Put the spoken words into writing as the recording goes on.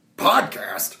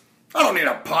podcast? I don't need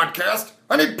a podcast.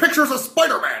 I need pictures of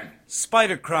Spider-Man.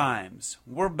 Spider Crimes.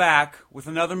 We're back with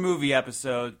another movie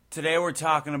episode. Today we're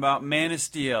talking about Man of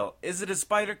Steel. Is it a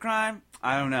spider crime?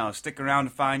 I don't know. Stick around to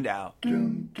find out.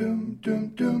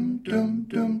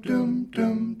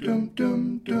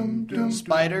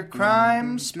 Spider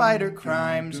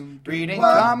crimes, reading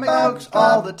comic books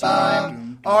all the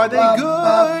time. Are they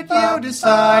good? You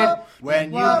decide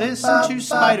when you listen to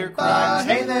Spider Crimes.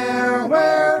 Hey there,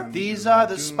 where? These are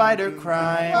the Spider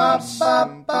Crimes.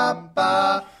 So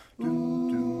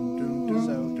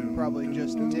you probably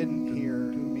just didn't hear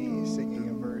me singing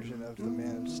a version of the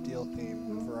Man of Steel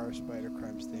theme for our Spider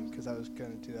Crimes theme, because I was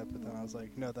going to do that, but then I was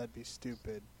like, no, that'd be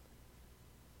stupid.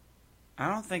 I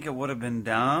don't think it would have been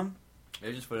dumb.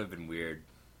 It just would have been weird.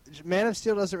 Man of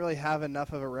Steel doesn't really have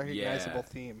enough of a recognizable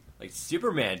theme. Like,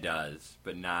 Superman does,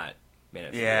 but not Man of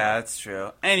Steel. Yeah, that's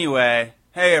true. Anyway,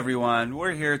 hey everyone.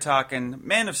 We're here talking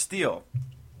Man of Steel.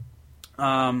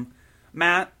 Matt,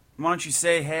 why don't you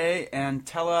say hey and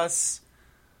tell us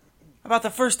about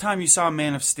the first time you saw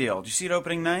Man of Steel. Did you see it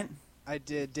opening night? I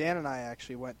did. Dan and I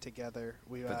actually went together.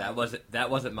 But that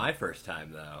wasn't my first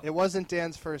time, though. It wasn't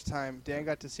Dan's first time. Dan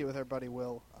got to see it with our buddy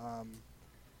Will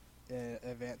in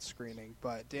advanced screening.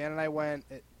 But Dan and I went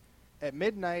at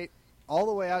midnight all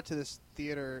the way out to this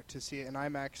theater to see it in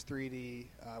IMAX 3D,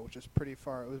 which was pretty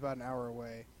far. It was about an hour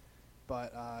away.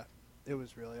 But it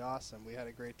was really awesome. We had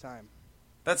a great time.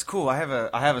 That's cool. I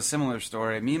have a similar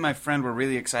story. Me and my friend were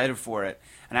really excited for it,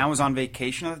 and I was on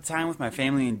vacation at the time with my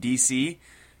family in D.C.,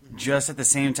 just at the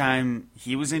same time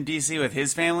he was in D.C. with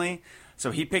his family.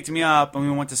 So he picked me up, and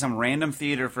we went to some random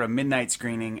theater for a midnight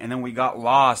screening, and then we got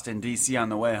lost in D.C. on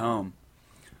the way home.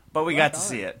 But we got to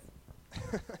see it.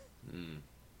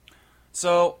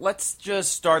 So let's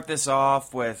just start this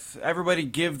off with everybody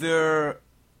give their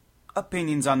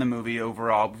opinions on the movie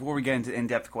overall before we get into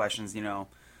in-depth questions, you know.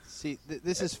 See,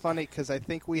 this is funny because I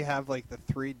think we have like the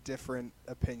three different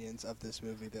opinions of this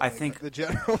movie that I think the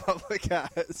general public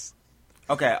has.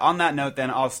 Okay, on that note then,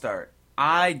 I'll start.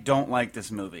 I don't like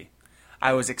this movie.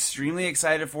 I was extremely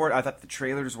excited for it. I thought the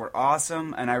trailers were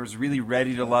awesome, and I was really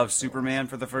ready to love Superman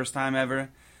for the first time ever.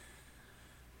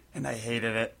 And I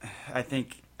hated it. I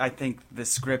think the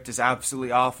script is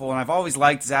absolutely awful, and I've always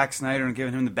liked Zack Snyder and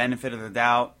given him the benefit of the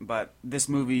doubt, but this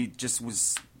movie just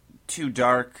was too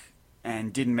dark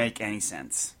and didn't make any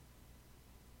sense.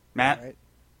 Matt? Right.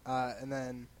 And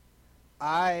then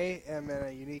I am in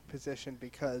a unique position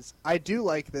because I do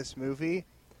like this movie,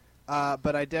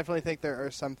 but I definitely think there are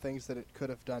some things that it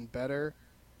could have done better.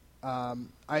 I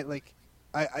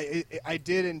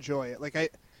did enjoy it. Like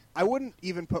I wouldn't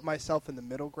even put myself in the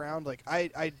middle ground. Like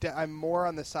I'm more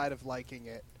on the side of liking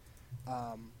it,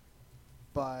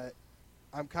 but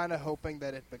I'm kind of hoping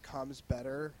that it becomes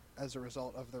better as a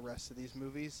result of the rest of these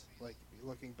movies. Like,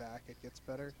 looking back, it gets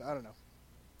better. I don't know.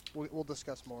 We'll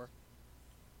discuss more.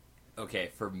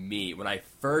 Okay, for me, when I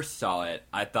first saw it,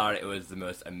 I thought it was the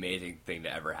most amazing thing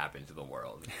to ever happen to the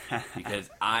world. Because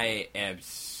I am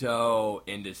so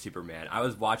into Superman. I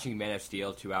was watching Man of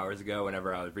Steel 2 hours ago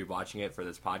whenever I was rewatching it for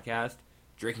this podcast,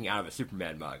 drinking out of a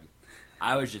Superman mug.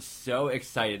 I was just so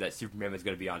excited that Superman was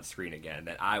going to be on screen again,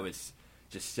 that I was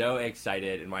just so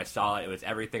excited, and when I saw it, it was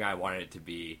everything I wanted it to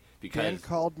be. Because Dan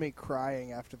called me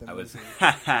crying after the movie.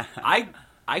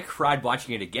 I cried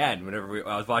watching it again whenever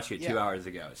I was watching it 2 hours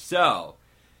ago. So,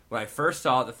 when I first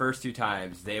saw it the first two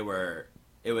times, it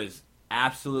was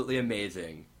absolutely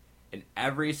amazing. And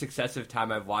every successive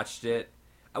time I've watched it,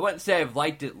 I wouldn't say I've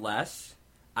liked it less.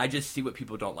 I just see what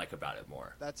people don't like about it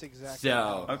more. That's exactly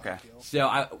how I feel.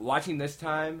 So, watching this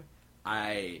time,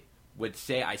 I would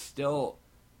say I still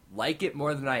like it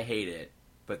more than I hate it.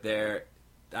 But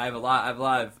I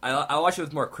watch it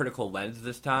with more critical lens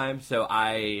this time, so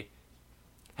I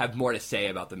have more to say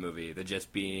about the movie than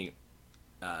just being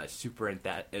super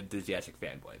enthusiastic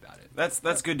fanboy about it.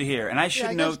 That's good to hear. And I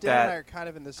should note Dan that and I are kind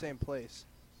of in the same place,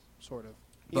 sort of.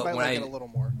 He but might like it a little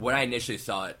more. When I initially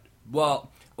saw it, I'll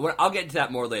get into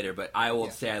that more later, but I will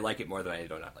say I like it more than I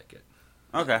do not like it.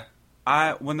 Okay.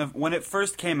 When it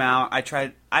first came out,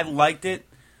 I liked it,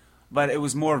 but it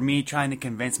was more of me trying to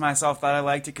convince myself that I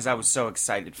liked it because I was so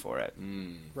excited for it.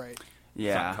 Right.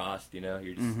 Yeah. Sunk cost, you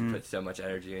just put so much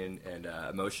energy and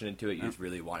emotion into it. You just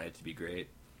really want it to be great.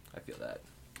 I feel that.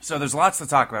 So there's lots to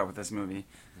talk about with this movie.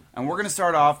 And we're going to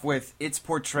start off with its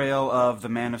portrayal of the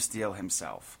Man of Steel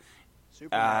himself.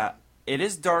 It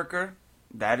is darker,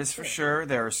 that is for sure.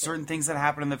 There are certain things that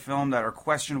happen in the film that are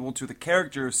questionable to the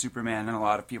character of Superman in a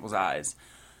lot of people's eyes.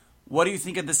 What do you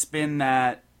think of the spin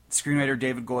that screenwriter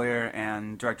David Goyer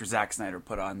and director Zack Snyder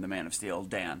put on the Man of Steel,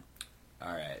 Dan?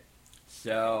 All right.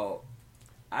 So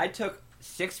I took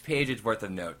 6 pages worth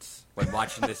of notes when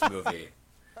watching this movie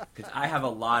because I have a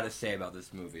lot to say about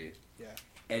this movie. Yeah.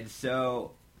 And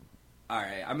so, all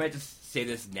right, I might just say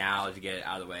this now to get it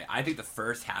out of the way. I think the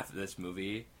first half of this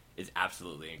movie is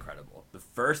absolutely incredible. The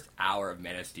first hour of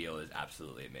Man of Steel is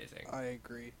absolutely amazing. I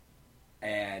agree.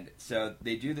 And so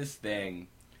they do this thing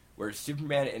where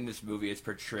Superman in this movie is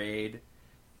portrayed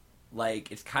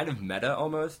like it's kind of meta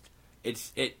almost.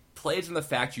 It plays on the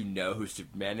fact you know who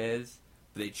Superman is,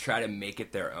 but they try to make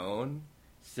it their own.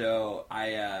 So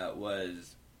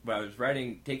when I was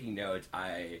taking notes,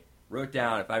 I wrote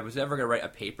down if I was ever going to write a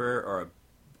paper or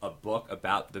a book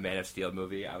about the Man of Steel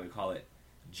movie, I would call it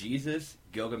Jesus,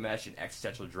 Gilgamesh, and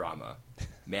Existential Drama,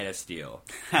 Man of Steel.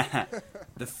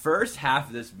 The first half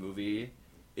of this movie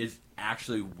is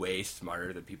actually way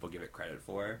smarter than people give it credit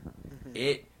for.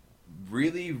 It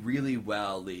really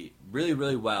well.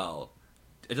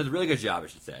 It does a really good job, I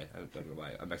should say. I don't know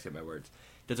why I'm mixing up my words.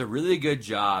 Does a really good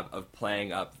job of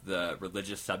playing up the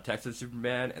religious subtext of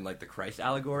Superman and like the Christ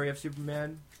allegory of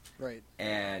Superman. Right.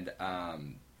 And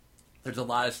there's a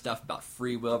lot of stuff about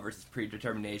free will versus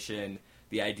predetermination.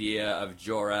 The idea of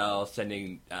Jor-El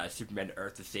sending Superman to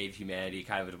Earth to save humanity,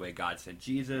 kind of the way God sent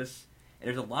Jesus. And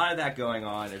there's a lot of that going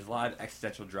on. There's a lot of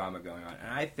existential drama going on. And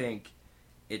I think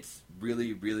it's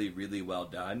really well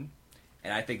done.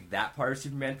 And I think that part of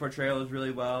Superman's portrayal is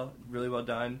really well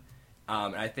done.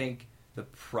 And I think the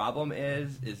problem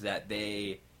is that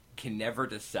they can never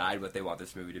decide what they want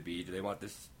this movie to be. Do they want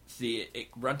this... See, it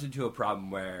runs into a problem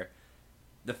where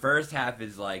the first half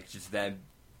is like just them...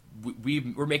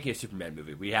 We're making a Superman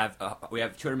movie. We have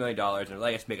 $200 million and they're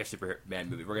letting us make a Superman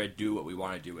movie. We're going to do what we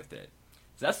want to do with it.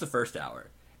 So that's the first hour.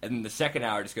 And then the second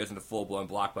hour just goes into full-blown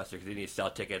blockbuster because they need to sell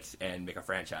tickets and make a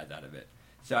franchise out of it.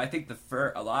 So I think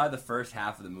a lot of the first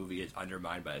half of the movie is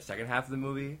undermined by the second half of the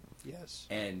movie. Yes.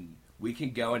 And we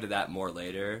can go into that more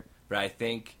later. But I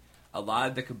think a lot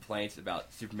of the complaints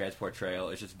about Superman's portrayal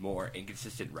is just more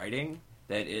inconsistent writing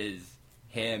than it is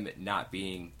him not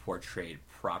being portrayed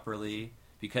properly.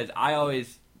 Because I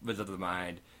always was of the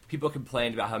mind, people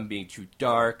complained about him being too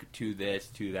dark, too this,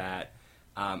 too that.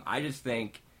 I just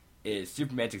think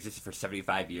Superman's existed for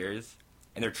 75 years,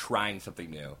 and they're trying something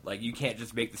new. Like, you can't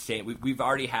just make the same... We've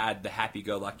already had the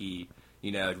happy-go-lucky,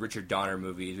 Richard Donner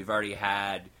movies. We've already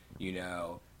had,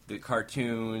 the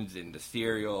cartoons and the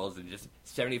serials and just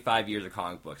 75 years of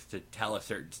comic books to tell a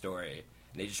certain story.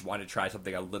 And they just want to try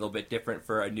something a little bit different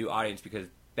for a new audience because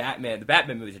the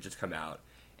Batman movies had just come out,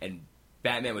 and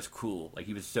Batman was cool. Like,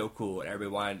 he was so cool, and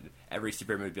everybody wanted every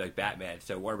Superman movie to be like Batman.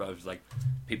 So Warner Bros. Was like,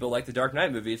 people like the Dark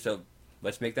Knight movies, so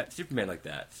let's make that Superman like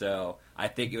that. So I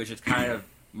think it was just kind of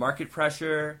market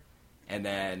pressure, and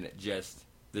then just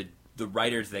the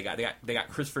writers they got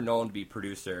Christopher Nolan to be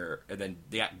producer, and then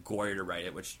they got Goyer to write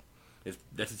it,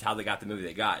 this is how they got the movie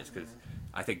they got. Is because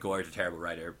I think Goyer's a terrible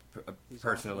writer,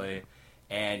 personally,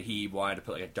 and he wanted to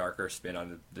put like a darker spin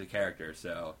on the character.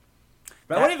 So.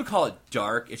 But I wouldn't even call it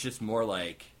dark. It's just more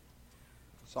like...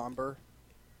 Somber?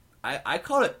 I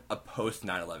call it a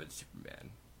post-9/11 Superman.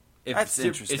 That's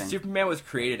interesting. If Superman was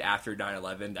created after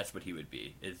 9/11, that's what he would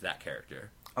be, is that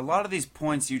character. A lot of these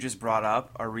points you just brought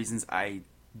up are reasons I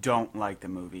don't like the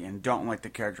movie and don't like the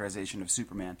characterization of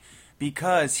Superman.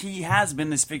 Because he has been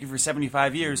this figure for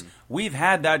 75 years. Mm-hmm. We've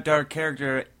had that dark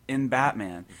character in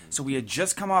Batman. Mm-hmm. So we had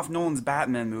just come off Nolan's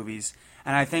Batman movies...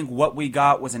 And I think what we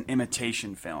got was an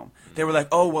imitation film. Mm-hmm. They were like,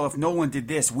 oh, well, if Nolan did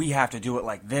this, we have to do it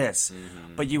like this.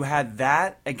 Mm-hmm. But you had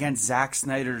that against Zack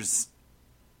Snyder's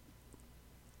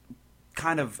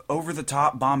kind of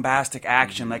over-the-top bombastic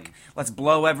action. Mm-hmm. Like, let's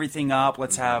blow everything up.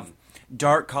 Let's have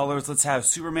dark colors. Let's have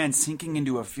Superman sinking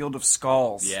into a field of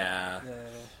skulls. Yeah.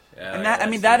 And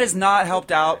that is not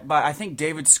helped out by, I think,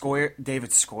 David Goyer.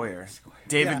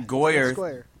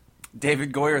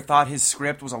 David Goyer thought his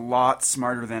script was a lot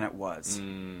smarter than it was.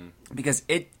 Because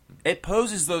it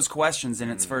poses those questions in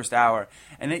its first hour,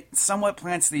 and it somewhat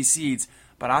plants these seeds,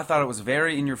 but I thought it was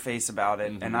very in-your-face about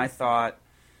it, and I thought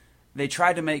they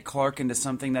tried to make Clark into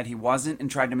something that he wasn't and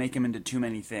tried to make him into too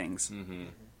many things.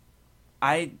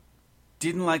 I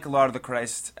didn't like a lot of the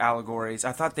Christ allegories.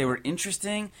 I thought they were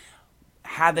interesting.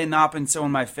 Had they not been so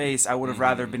in my face, I would have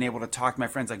rather been able to talk to my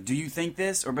friends like, do you think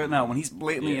this? But no, when he's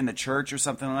blatantly in the church or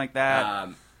something like that.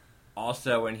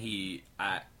 Also, when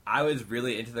I was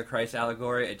really into the Christ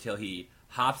allegory until he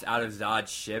hops out of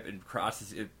Zod's ship and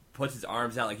puts his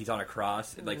arms out like he's on a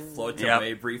cross and like floats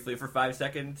away briefly for 5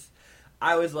 seconds.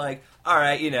 I was like, all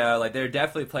right, they're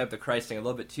definitely playing up the Christ thing a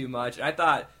little bit too much. And I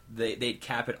thought they'd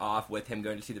cap it off with him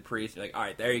going to see the priest. And like, all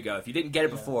right, there you go. If you didn't get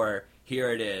it before,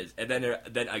 here it is. And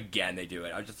then again they do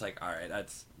it. I was just like, all right,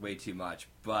 that's way too much.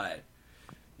 But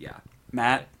yeah,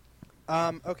 Matt.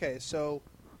 Okay, so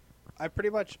I pretty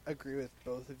much agree with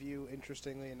both of you,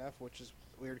 interestingly enough, which is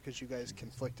weird because you guys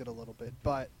conflicted a little bit.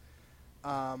 But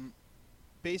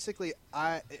basically,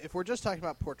 if we're just talking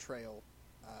about portrayal,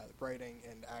 writing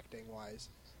and acting-wise,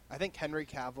 I think Henry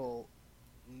Cavill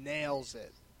nails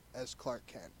it as Clark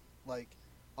Kent. Like,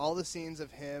 all the scenes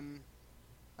of him,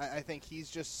 I think he's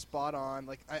just spot on.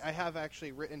 Like, I have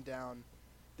actually written down,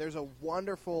 there's a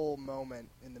wonderful moment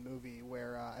in the movie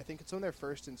where I think it's when they're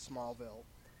first in Smallville,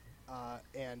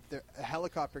 and a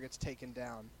helicopter gets taken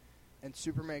down, and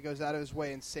Superman goes out of his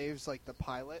way and saves, like, the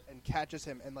pilot and catches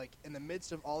him, and, like, in the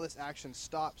midst of all this action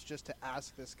stops just to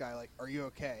ask this guy, like, are you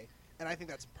okay? And I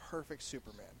think that's perfect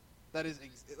Superman. That is,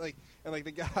 and, like,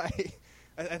 the guy,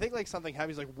 I think, like, something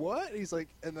happens, he's like, what? He's like,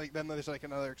 and, like, then there's, like,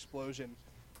 another explosion,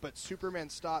 but Superman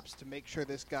stops to make sure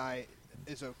this guy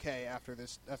is okay after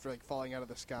like, falling out of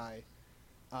the sky,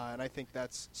 and I think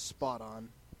that's spot on.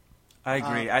 I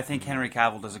agree. I think Henry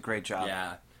Cavill does a great job.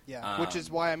 Yeah, which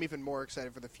is why I'm even more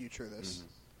excited for the future of this.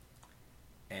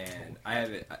 And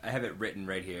I have it written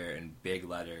right here in big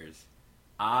letters.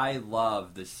 I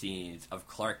love the scenes of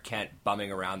Clark Kent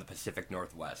bumming around the Pacific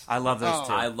Northwest. I love those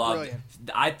too.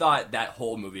 I thought that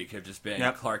whole movie could have just been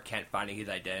Yep. Clark Kent finding his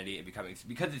identity and becoming,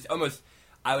 because it's almost.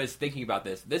 I was thinking about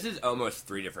this. This is almost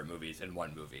 3 different movies in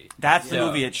one movie. That's the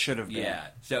movie it should have been. Yeah.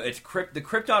 So it's the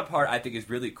Krypton part I think is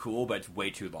really cool, but it's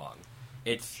way too long.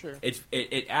 It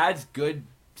adds good.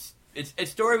 It's a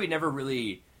story we never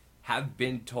really have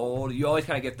been told. You always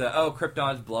kind of get the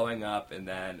Krypton's blowing up, and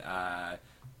then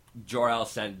Jor-El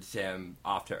sends him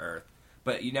off to Earth.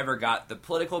 But you never got the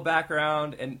political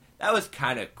background, and that was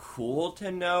kind of cool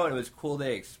to know, and it was cool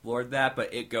they explored that,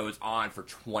 but it goes on for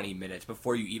 20 minutes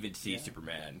before you even see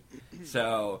Superman.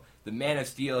 So, the Man of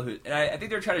Steel, and I think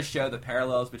they're trying to show the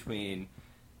parallels between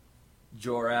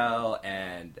Jor-El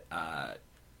and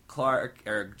Clark,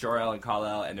 or Jor-El and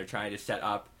Kal-El, and they're trying to set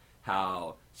up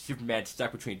how Superman's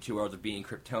stuck between two worlds of being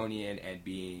Kryptonian and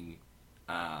being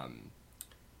a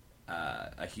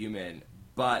human,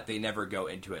 but they never go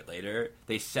into it later.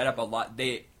 They set up a lot.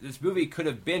 This movie could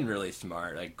have been really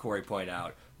smart, like Corey pointed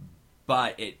out,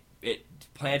 but it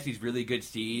plants these really good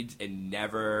seeds and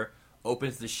never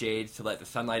opens the shades to let the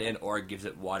sunlight in or gives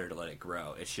it water to let it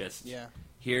grow. It's just,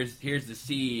 here's the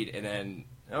seed, and then,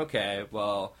 okay,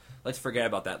 well, let's forget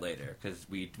about that later, because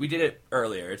we did it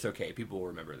earlier. It's okay. People will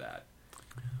remember that.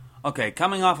 Okay,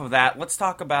 coming off of that, let's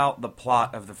talk about the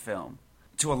plot of the film.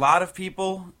 To a lot of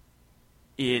people,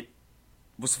 it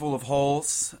was full of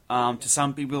holes. To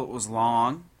some people, it was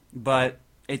long, but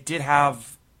it did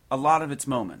have a lot of its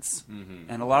moments. Mm-hmm.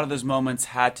 And a lot of those moments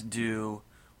had to do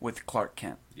with Clark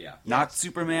Kent. Yeah. Not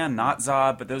Superman, not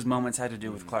Zod, but those moments had to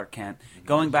do with Clark Kent. Mm-hmm.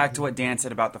 Going back to what Dan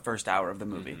said about the first hour of the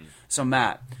movie. Mm-hmm. So,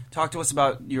 Matt, talk to us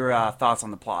about your thoughts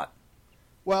on the plot.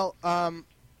 Well,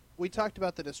 we talked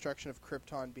about the destruction of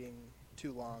Krypton being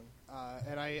too long,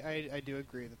 and I do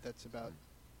agree that that's about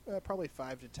probably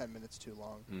 5 to 10 minutes too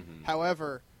long. Mm-hmm.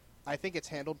 However, I think it's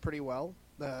handled pretty well.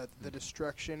 The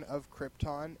destruction of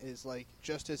Krypton is like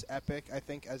just as epic, I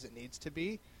think, as it needs to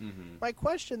be. Mm-hmm. My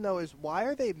question, though, is why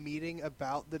are they meeting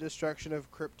about the destruction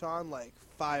of Krypton like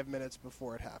 5 minutes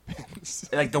before it happens?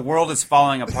 Like the world is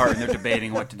falling apart and they're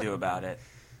debating what to do about it.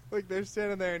 Like they're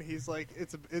standing there and he's like,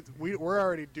 we're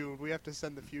already doomed. We have to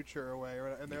send the future away,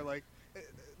 and they're like,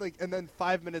 and then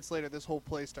 5 minutes later, this whole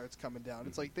place starts coming down.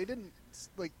 It's like they didn't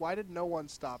why did no one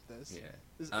stop this? Yeah.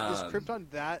 Is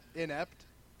Krypton that inept?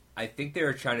 I think they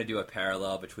were trying to do a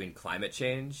parallel between climate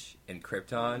change and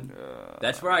Krypton.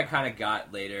 That's where I kind of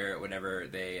got later whenever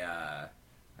they... I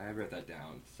wrote that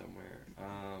down somewhere.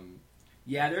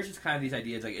 Yeah, there's just kind of these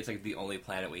ideas, like it's like the only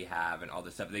planet we have and all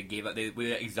this stuff. They gave up...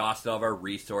 We exhausted all of our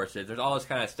resources. There's all this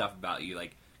kind of stuff about you,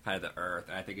 like kind of the Earth,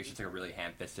 and I think it's just like a really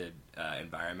ham-fisted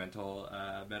environmental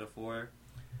metaphor.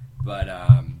 But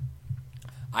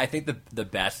I think the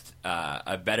best,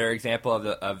 a better example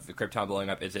of the Krypton blowing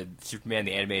up is in Superman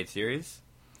the Animated Series.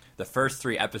 The first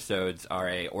 3 episodes are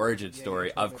a origin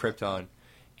story of Krypton,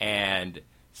 and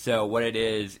so what it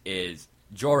is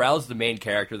Jor-El's the main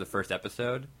character of the first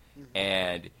episode,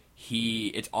 and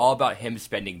it's all about him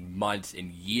spending months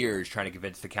and years trying to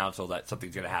convince the council that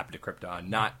something's going to happen to Krypton,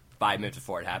 not 5 minutes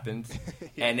before it happens.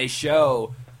 And they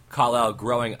show Kal-El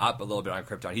growing up a little bit on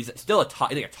Krypton. He's still he's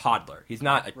like a toddler. He's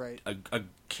not a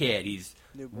kid. He's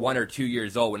 1 or 2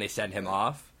 years old when they send him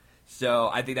off. So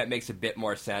I think that makes a bit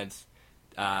more sense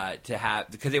to have,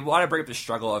 because they want to bring up the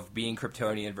struggle of being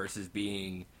Kryptonian versus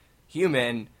being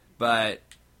human, but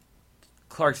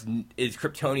Clark is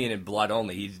Kryptonian in blood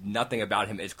only. Nothing about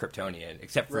him is Kryptonian,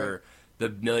 except for the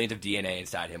millions of DNA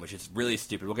inside him, which is really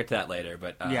stupid. We'll get to that later,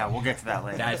 but Yeah, we'll get to that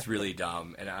later. that's really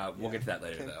dumb, and we'll get to that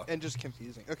later though. And just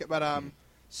confusing. Okay, but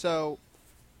so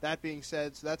that being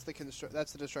said, so that's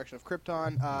the destruction of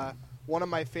Krypton. One of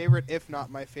my favorite, if not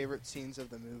my favorite, scenes of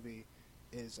the movie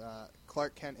is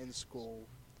Clark Kent in school,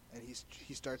 and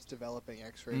he starts developing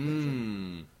X-ray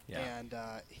vision, Yeah. and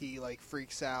he like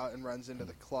freaks out and runs into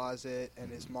the closet,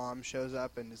 and his mom shows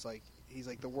up and is like, he's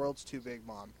like, the world's too big,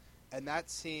 Mom, and that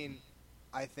scene,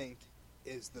 I think,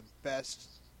 is the best.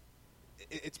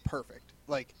 It's perfect.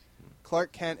 Like,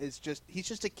 Clark Kent is he's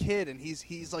just a kid, and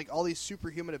he's like all these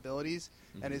superhuman abilities,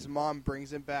 and his mom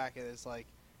brings him back and is like,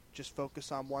 just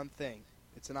focus on one thing.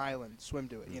 It's an island. Swim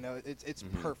to it. You know, it's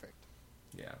perfect.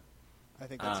 Yeah. I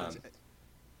think that's it.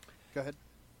 Go ahead.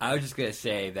 I was just gonna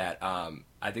say that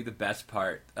I think the best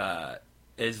part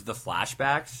is the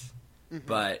flashbacks,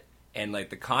 and like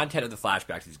the content of the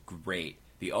flashbacks is great.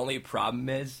 The only problem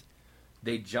is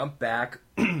they jump back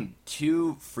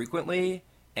too frequently,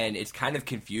 and it's kind of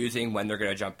confusing when they're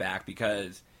gonna jump back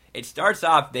because it starts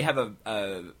off. They have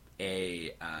a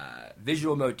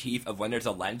visual motif of when there's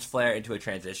a lens flare into a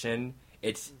transition.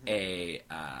 It's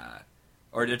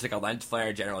or there's like a lens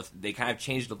flare in general. They kind of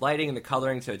changed the lighting and the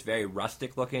coloring, so it's very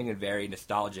rustic looking and very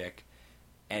nostalgic,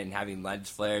 and having lens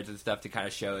flares and stuff to kind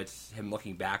of show it's him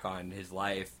looking back on his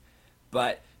life.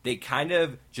 But they kind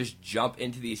of just jump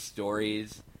into these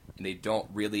stories, and they don't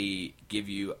really give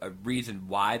you a reason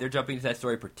why they're jumping into that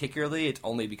story particularly. It's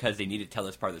only because they need to tell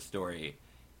this part of the story,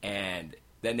 and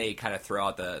then they kind of throw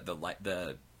out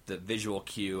the visual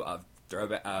cue of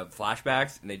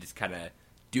flashbacks, and they just kind of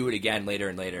do it again later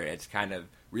and later. It's kind of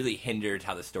really hindered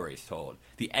how the story is told.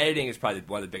 The editing is probably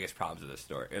one of the biggest problems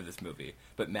of this movie.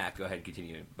 But Matt, go ahead and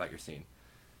continue about your scene.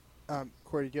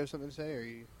 Corey, do you have something to say, or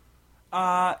you?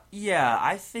 Yeah,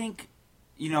 I think,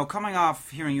 coming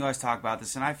off hearing you guys talk about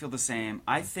this, and I feel the same.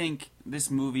 I think this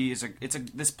movie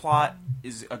this plot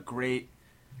is a great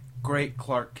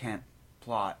Clark Kent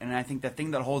plot, and I think the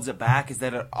thing that holds it back is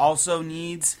that it also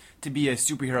needs to be a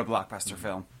superhero blockbuster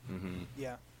film.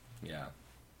 Yeah. Yeah.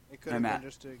 It could have been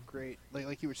just a great,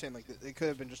 like you were saying, like it could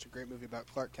have been just a great movie about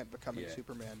Clark Kent becoming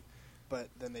Superman, but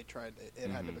then they tried. It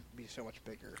had to be so much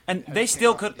bigger. And they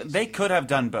still could. They could have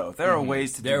done both. There are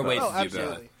ways to do both. Oh,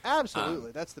 absolutely,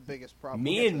 absolutely. That's the biggest problem.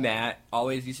 Me and Matt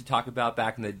always used to talk about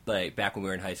back when we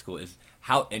were in high school is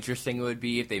how interesting it would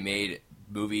be if they made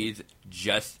movies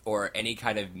or any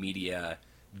kind of media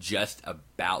just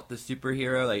about the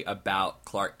superhero, like about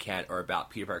Clark Kent or about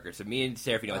Peter Parker. So me and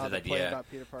Serafino had this idea about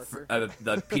Peter Parker.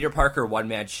 The Peter Parker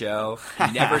one-man show.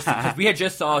 Because we had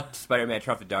just saw Spider-Man: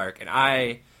 Turn Off the Dark, and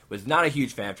I was not a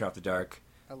huge fan of Turn Off the Dark.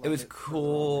 It was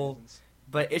cool,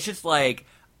 but it's just like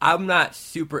I'm not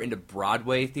super into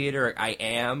Broadway theater. I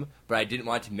am, but I didn't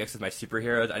want it to mix with my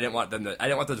superheroes. I didn't want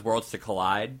those worlds to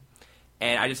collide,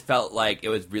 and I just felt like it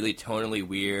was really tonally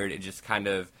weird. It just kind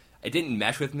of. It didn't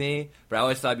mesh with me, but I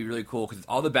always thought it'd be really cool because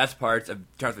all the best parts of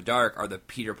Turn Off the Dark are the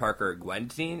Peter Parker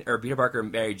Gwen scene or Peter Parker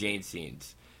Mary Jane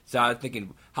scenes. So I was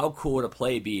thinking, how cool would a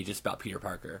play be just about Peter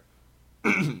Parker?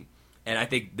 And I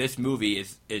think this movie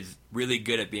is really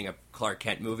good at being a Clark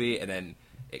Kent movie, and then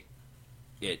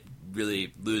it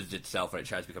really loses itself when it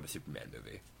tries to become a Superman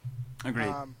movie.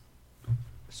 Agreed.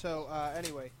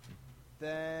 Anyway,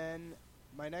 then.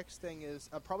 My next thing is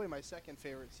probably my second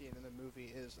favorite scene in the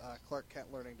movie is Clark Kent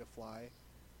learning to fly.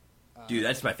 Dude,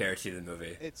 that's my favorite scene in the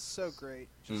movie. It's so great.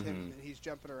 Just him, he's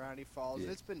jumping around, he falls.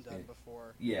 It's been done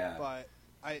before. Yeah. But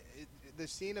the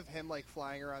scene of him like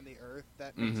flying around the earth,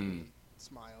 that makes me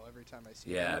smile every time I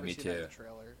see it. Yeah, I've me seen too. That in the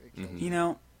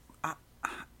trailer.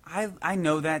 I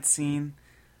know that scene,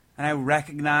 and I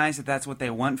recognize that that's what they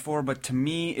went for, but to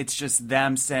me, it's just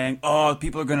them saying, oh,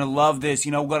 people are going to love this,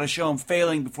 we've got to show him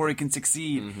failing before he can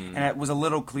succeed, and it was a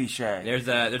little cliche.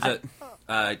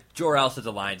 Jor-El says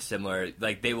a line similar,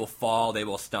 like, they will fall, they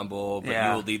will stumble, but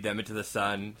you will lead them into the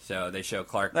sun, so they show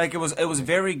Clark. Like, it was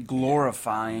very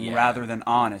glorifying rather than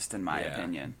honest, in my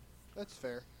opinion. That's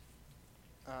fair.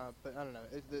 But I don't know.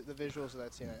 The visuals of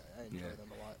that scene, I enjoy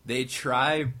them a lot. They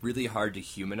try really hard to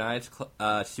humanize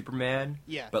Superman.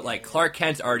 Yeah. But, Clark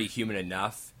Kent's already human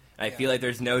enough. And I feel like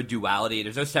there's no duality.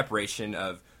 There's no separation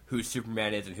of who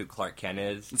Superman is and who Clark Kent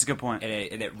is. That's a good point.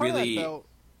 And it part really... Of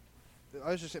that, though,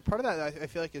 I was just saying, part of that I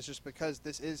feel like is just because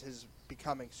this is his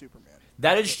becoming Superman.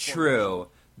 That is true.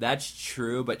 That's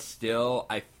true, but still,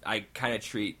 I kind of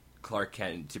treat Clark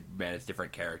Kent and Superman as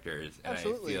different characters. And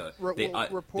Absolutely. I feel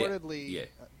reportedly,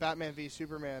 Batman v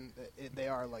Superman, they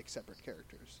are like separate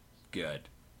characters. Good.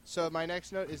 So my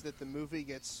next note is that the movie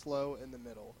gets slow in the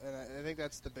middle, and I think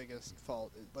that's the biggest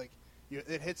fault.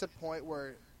 It hits a point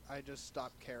where I just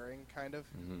stop caring, kind of,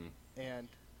 and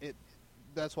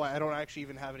that's why I don't actually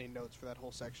even have any notes for that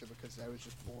whole section because I was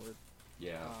just bored.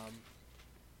 Yeah.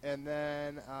 And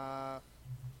then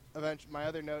eventually, my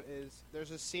other note is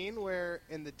there's a scene where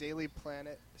in the Daily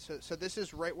Planet. So this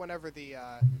is right whenever the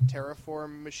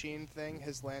terraform machine thing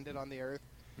has landed on the Earth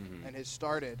and has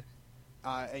started.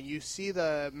 And you see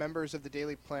the members of the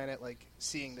Daily Planet like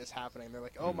seeing this happening. They're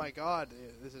like, "Oh my God,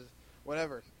 this is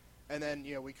whatever." And then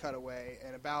we cut away,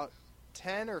 and about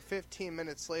 10 or 15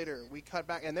 minutes later, we cut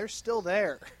back, and they're still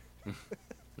there.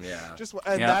 Yeah.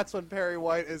 That's when Perry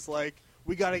White is like,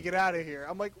 "We got to get out of here."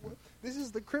 I'm like, "This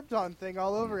is the Krypton thing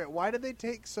all over it. Why did they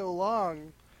take so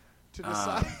long to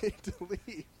decide to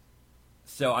leave?"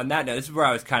 So on that note, this is where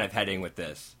I was kind of heading with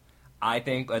this. I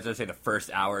think, as I say, the first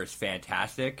hour is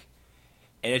fantastic.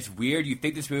 And it's weird. You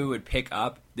think this movie would pick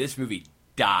up. This movie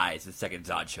dies the second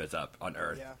Zod shows up on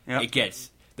Earth. Yeah. Yep.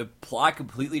 The plot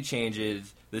completely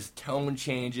changes. This tone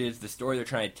changes. The story they're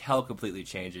trying to tell completely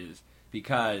changes.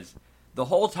 Because the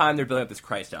whole time they're building up this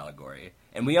Christ allegory.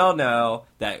 And we all know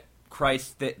that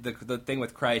Christ, the thing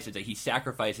with Christ is that he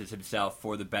sacrifices himself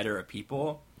for the better of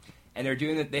people. And they're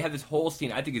doing that. They have this whole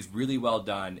scene I think is really well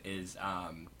done. Is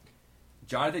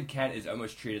Jonathan Kent is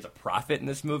almost treated as a prophet in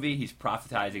this movie. He's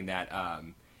prophetizing that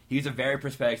he gives a very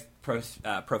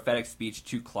prophetic speech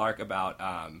to Clark about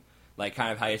kind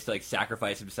of how he has to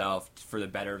sacrifice himself for the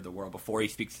better of the world before he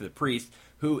speaks to the priest,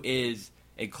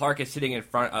 and Clark is sitting in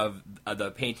front of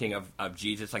the painting of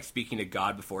Jesus, speaking to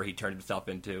God before he turned himself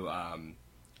into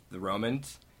the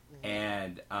Romans.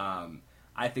 And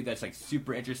I think that's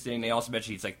super interesting. They also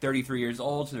mention he's 33 years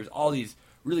old, so there's all these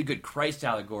really good Christ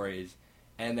allegories.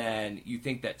 And then you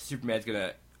think that Superman's going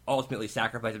to ultimately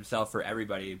sacrifice himself for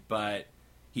everybody, but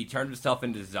he turns himself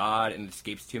into Zod and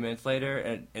escapes 2 minutes later.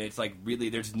 And it's really,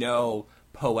 there's no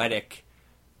poetic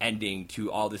ending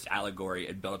to all this allegory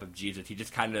and build-up of Jesus. He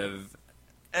just kind of...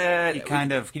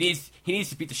 He needs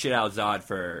to beat the shit out of Zod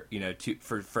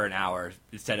for an hour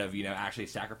instead of actually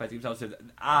sacrificing himself. So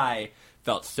I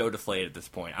felt so deflated at this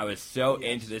point. I was so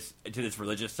into this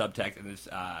religious subtext and this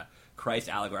Christ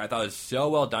allegory. I thought it was so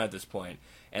well done at this point.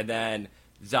 And then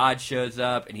Zod shows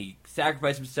up and he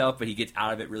sacrifices himself, but he gets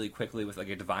out of it really quickly with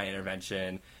a divine intervention.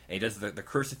 And he does the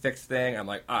crucifix thing. I'm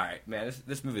like, all right, man,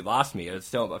 this movie lost me. I was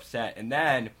so upset. And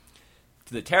then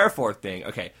to the terraform thing.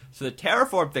 Okay, so the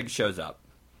terraform thing shows up.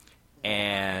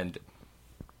 And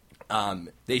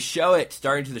they show it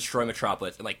starting to destroy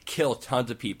Metropolis and kill tons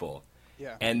of people.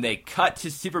 Yeah. And they cut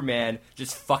to Superman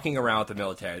just fucking around with the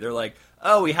military. They're like,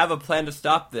 "Oh, we have a plan to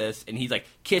stop this," and he's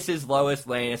kisses Lois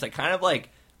Lane. It's kind of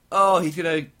oh, he's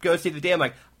gonna go save the day. I'm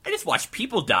like, I just watched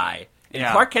people die, and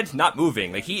Clark Kent's not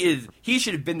moving. He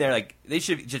should have been there. They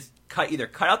should just cut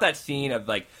out that scene of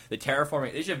the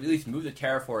terraforming. They should have at least moved the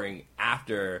terraforming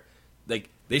after. They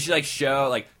should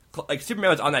show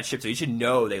Superman was on that ship, so he should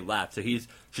know they left. So he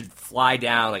should fly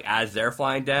down as they're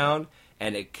flying down.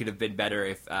 And it could have been better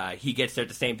if he gets there at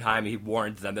the same time and he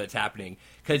warns them that it's happening.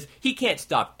 Because he can't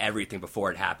stop everything before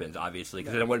it happens, obviously,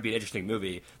 because then it wouldn't be an interesting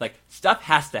movie. Stuff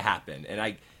has to happen.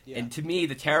 And to me,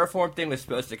 the terraform thing was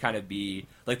supposed to kind of be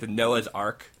the Noah's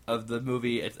Ark of the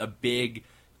movie. It's a big,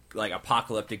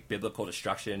 apocalyptic biblical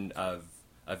destruction of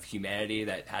humanity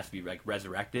that has to be,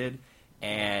 resurrected.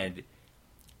 And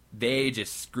they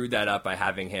just screwed that up by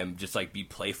having him just, be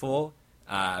playful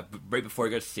right before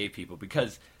he goes to save people.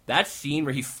 Because... that scene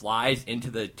where he flies into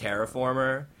the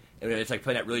terraformer, and it's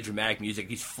playing that really dramatic music.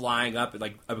 He's flying up and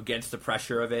up against the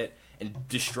pressure of it and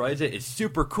destroys it. It's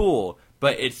super cool,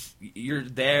 but you're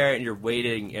there and you're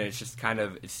waiting, and it's just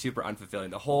it's super unfulfilling.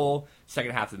 The whole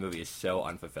second half of the movie is so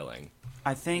unfulfilling.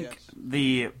 I think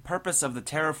the purpose of the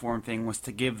terraform thing was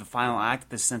to give the final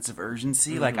act this sense of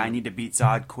urgency, I need to beat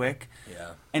Zod quick.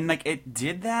 Yeah, and it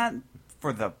did that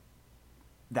for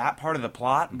that part of the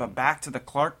plot, but back to the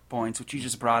Clark points, which you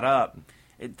just brought up,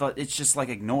 it's just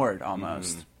ignored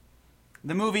almost.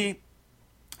 The movie,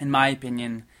 in my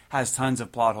opinion, has tons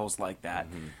of plot holes like that.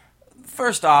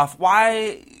 First off,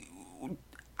 why...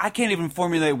 I can't even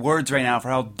formulate words right now for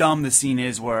how dumb the scene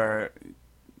is where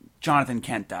Jonathan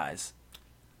Kent dies.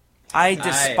 I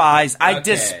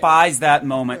despise that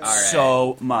moment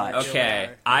so much. Okay,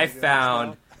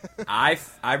 I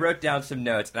wrote down some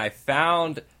notes, and I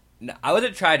found... I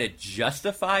wasn't trying to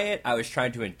justify it. I was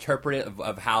trying to interpret it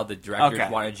of how the directors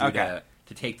wanted you to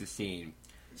take the scene.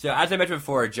 So, as I mentioned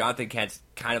before, Jonathan Kent's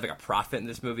kind of a prophet in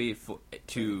this movie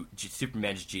to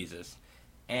Superman's Jesus.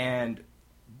 And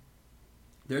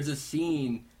there's a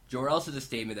scene, Jor-El says a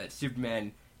statement that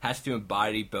Superman has to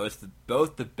embody both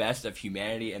the best of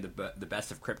humanity and the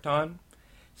best of Krypton.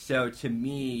 So, to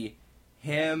me,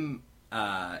 him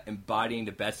embodying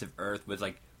the best of Earth was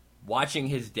watching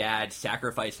his dad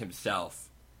sacrifice himself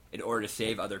in order to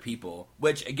save other people,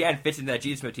 which again fits into that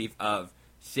Jesus motif of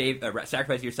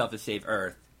sacrifice yourself to save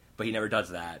Earth, but he never does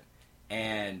that.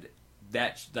 And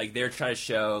that, like, they're trying to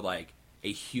show like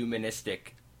a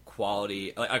humanistic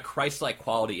quality, like a Christ-like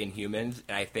quality in humans,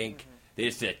 and I think they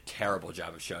just did a terrible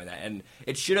job of showing that. And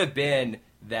it should have been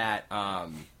that.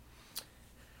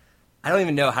 I don't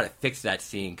even know how to fix that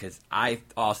scene because I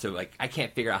also I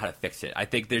can't figure out how to fix it. I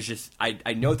think there's just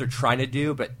I know what they're trying to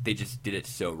do, but they just did it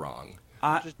so wrong.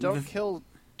 Just don't kill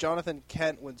Jonathan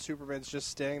Kent when Superman's just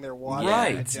standing there watching.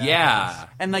 Right. Yeah.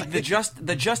 And like the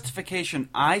justification,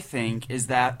 I think, is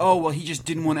that he just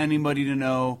didn't want anybody to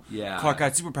know Clark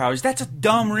got superpowers. That's a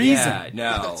dumb reason. Yeah,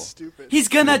 no, That's stupid. He's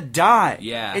gonna die.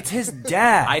 Yeah. It's his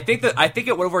dad. I think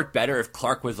it would have worked better if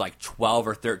Clark was like 12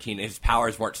 or 13 and his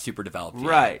powers weren't super developed yet.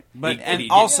 Right, but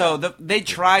they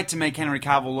tried to make Henry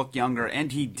Cavill look younger,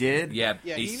 and he did. Yeah,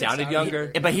 Yeah, he he sounded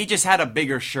younger. But he just had a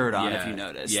bigger shirt on, if Yeah. you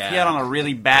noticed. Yeah. He had on a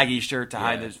really baggy shirt to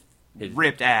hide his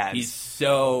ripped abs. He's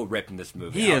so ripped in this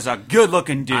movie. He is a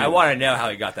good-looking dude. I want to know how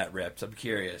he got that ripped. I'm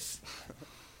curious.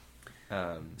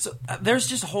 So there's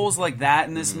just holes like that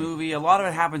in this movie. A lot of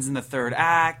it happens in the third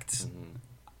act.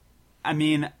 I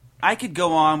mean, I could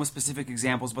go on with specific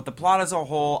examples, but the plot as a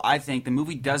whole, I think the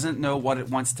movie doesn't know what it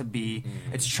wants to be.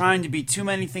 It's trying to be too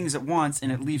many things at once, and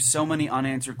it leaves so many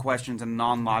unanswered questions and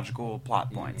non-logical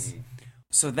plot points.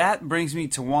 So that brings me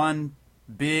to one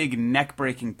big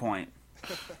neck-breaking point.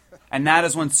 And that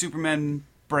is when Superman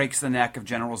breaks the neck of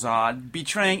General Zod,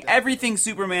 betraying everything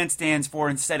Superman stands for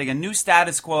and setting a new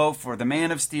status quo for the Man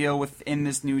of Steel within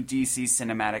this new DC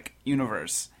cinematic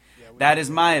universe. That is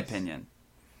my opinion.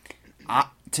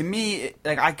 To me,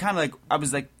 I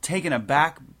was taken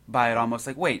aback by it almost.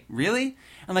 Like, wait, really?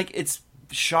 And it's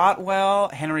shot well.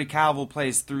 Henry Cavill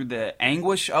plays through the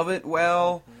anguish of it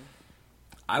well.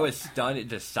 I was stunned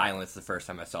into silence the first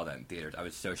time I saw that in theaters. I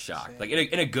was so shocked,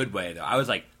 in a good way though. I was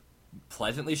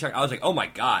pleasantly shocked. I was like, oh my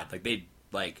god, they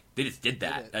just did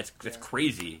that. That's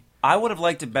crazy. I would have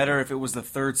liked it better if it was the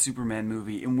third Superman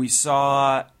movie and we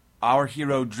saw our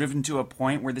hero driven to a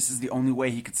point where this is the only way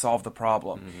he could solve the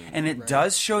problem. And it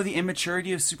does show the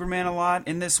immaturity of Superman a lot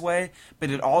in this way, but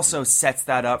it also sets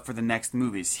that up for the next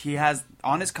movies. He has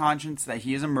on his conscience that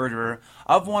he is a murderer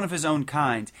of one of his own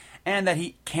kind, and that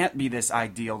he can't be this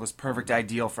perfect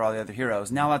ideal for all the other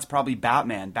heroes. Now that's probably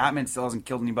Batman. Batman still hasn't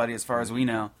killed anybody as far as we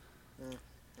know.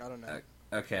 I don't know.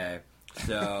 Okay,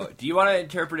 so do you want to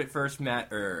interpret it first,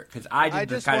 Matt, or because I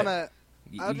just want to?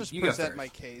 I'll just present my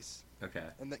case. Okay.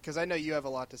 And because I know you have a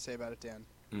lot to say about it, Dan.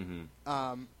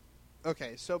 Mm-hmm.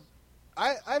 Okay, so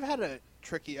I've had a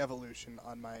tricky evolution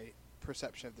on my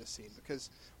perception of this scene because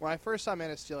when I first saw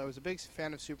Man of Steel, I was a big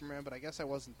fan of Superman, but I guess I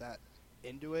wasn't that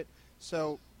into it.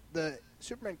 So the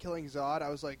Superman killing Zod, I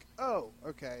was like, oh,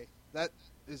 okay, that's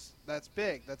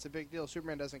big. That's a big deal.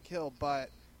 Superman doesn't kill, but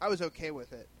I was okay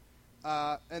with it.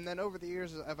 And then over the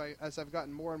years, as I've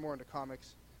gotten more and more into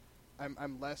comics,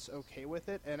 I'm less okay with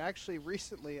it. And actually,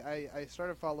 recently, I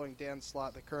started following Dan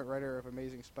Slott, the current writer of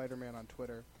Amazing Spider-Man, on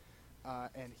Twitter.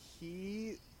 And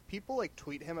people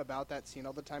tweet him about that scene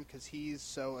all the time because he's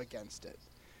so against it.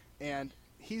 And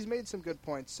he's made some good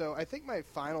points. So I think my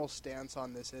final stance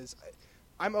on this is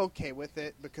I'm okay with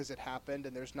it because it happened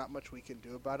and there's not much we can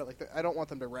do about it. I don't want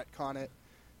them to retcon it.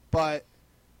 But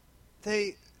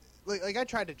they... I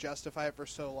tried to justify it for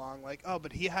so long,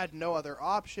 but he had no other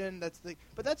option.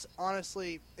 But that's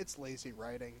honestly, it's lazy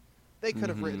writing. They could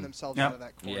have written themselves out of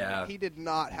that corner. Yeah. He did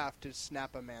not have to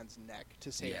snap a man's neck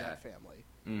to save that family.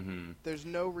 Mm-hmm. There's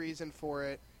no reason for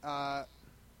it. But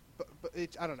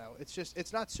I don't know.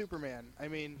 It's not Superman. I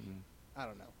mean, I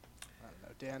don't know,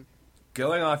 Dan.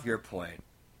 Going off your point,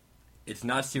 it's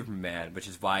not Superman, which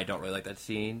is why I don't really like that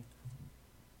scene.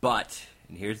 But,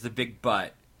 and here's the big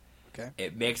but. Okay.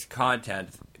 It makes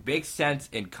sense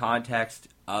in context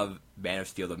of Man of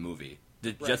Steel, the movie.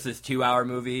 Just this 2-hour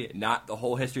movie, not the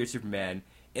whole history of Superman.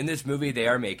 In this movie they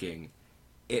are making,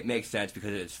 it makes sense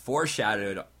because it's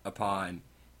foreshadowed upon.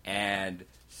 And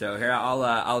so here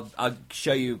I'll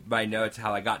show you my notes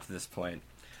how I got to this point.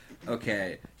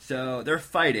 Okay, so they're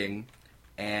fighting,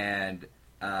 and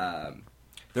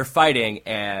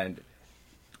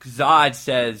Zod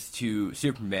says to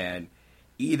Superman,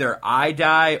 either I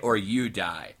die or you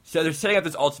die. So they're setting up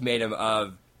this ultimatum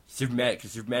of Superman,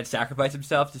 because Superman sacrificed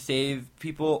himself to save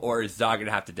people, or is Zod going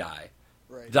to have to die?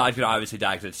 Right. Zod's going to obviously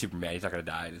die because it's Superman. He's not going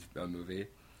to die in his own movie.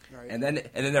 Right. And then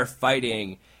they're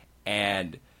fighting,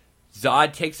 and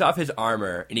Zod takes off his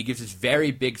armor, and he gives this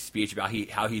very big speech about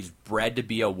how he's bred to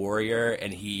be a warrior,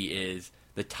 and he is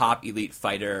the top elite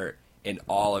fighter in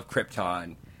all of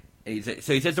Krypton. And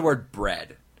so he says the word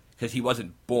bred, because he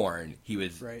wasn't born. He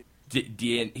was... Right.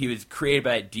 he was created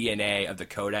by that DNA of the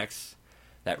Codex,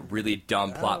 that really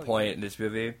dumb plot point in this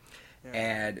movie. Yeah.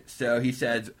 And so he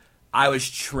says, I was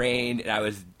trained and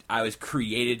I was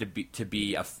created to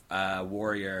be a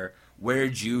warrior. Where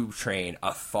did you train?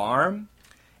 A farm?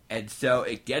 And so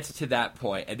it gets to that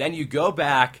point. And then you go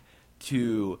back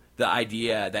to the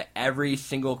idea that every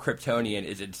single Kryptonian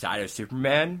is inside of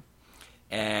Superman.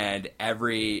 And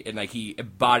he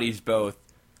embodies both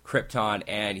Krypton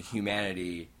and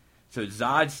humanity. So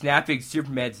Zod snapping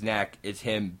Superman's neck is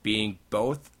him being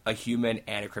both a human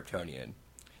and a Kryptonian.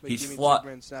 Wait, he's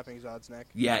Superman snapping Zod's neck?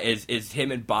 Yeah, is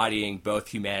him embodying both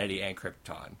humanity and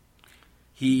Krypton.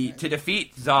 To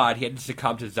defeat Zod, he had to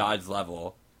succumb to Zod's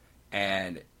level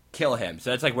and kill him. So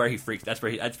that's like where he freaks. That's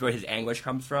where his anguish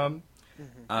comes from.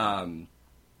 Mm-hmm.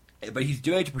 But he's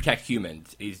doing it to protect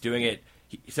humans. He's doing it.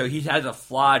 So he has a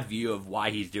flawed view of why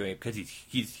he's doing it, because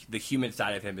he's the human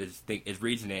side of him is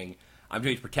reasoning, I'm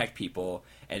doing it to protect people,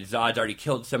 and Zod's already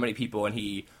killed so many people, and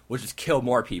he will just kill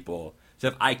more people. So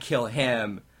if I kill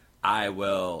him, I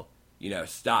will,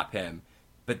 stop him.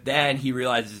 But then he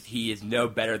realizes he is no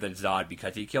better than Zod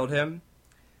because he killed him.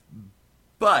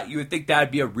 But you would think that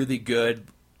would be a really good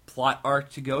plot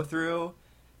arc to go through.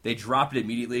 They drop it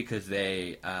immediately because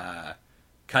they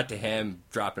cut to him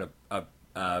dropping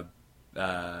a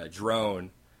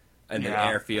drone in the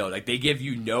airfield. Like, they give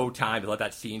you no time to let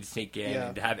that scene sink in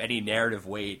and to have any narrative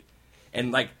weight.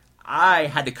 And I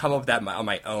had to come up with that on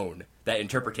my own, that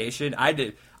interpretation.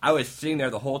 I was sitting there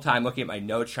the whole time looking at my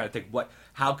notes, trying to think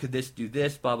how could this do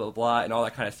this, blah blah blah, and all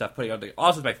that kind of stuff. Putting on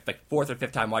also my fourth or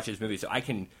fifth time watching this movie, so I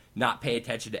can not pay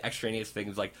attention to extraneous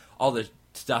things like all the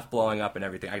stuff blowing up and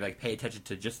everything. I pay attention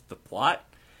to just the plot.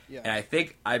 Yeah. And I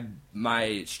think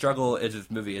my struggle is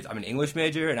this movie is I'm an English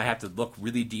major and I have to look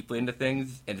really deeply into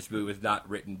things, and this movie was not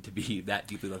written to be that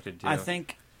deeply looked into.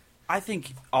 I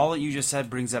think all that you just said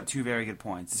brings up two very good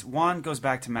points. One goes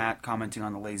back to Matt commenting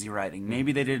on the lazy writing.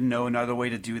 Maybe they didn't know another way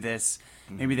to do this.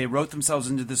 Maybe they wrote themselves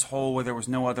into this hole where there was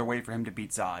no other way for him to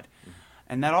beat Zod.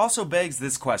 And that also begs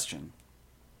this question.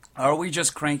 Are we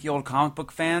just cranky old comic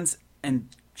book fans? And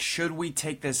should we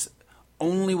take this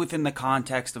only within the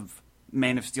context of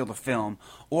Man of Steel the film?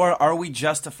 Or are we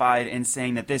justified in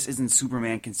saying that this isn't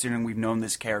Superman, considering we've known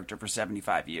this character for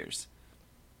 75 years?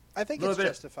 I think it's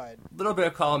justified. A little bit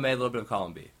of column A, a little bit of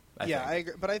column B. I think. I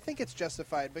agree. But I think it's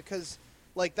justified because,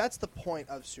 that's the point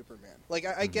of Superman.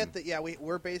 I get that,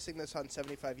 we're basing this on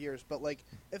 75 years, but,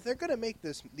 if they're going to make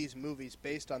these movies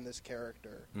based on this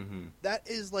character, that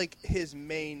is, his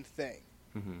main thing.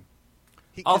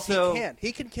 He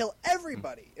can kill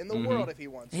everybody in the world if he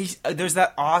wants to. There's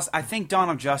that awesome. I think Dawn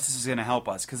of Justice is going to help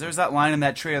us, because there's that line in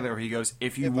that trailer where he goes,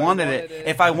 if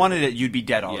I wanted it, you'd be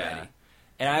dead already. Yeah.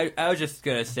 And I was just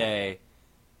going to say,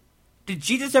 did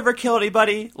Jesus ever kill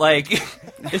anybody?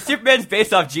 If Superman's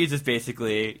based off Jesus,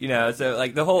 basically, so,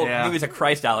 the whole movie's a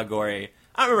Christ allegory.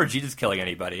 I don't remember Jesus killing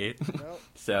anybody. Nope.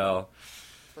 So.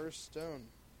 First stone.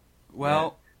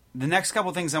 Well, the next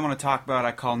couple things I want to talk about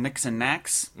I call nicks and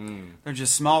knacks. They're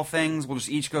just small things. We'll just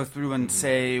each go through and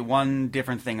say one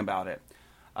different thing about it.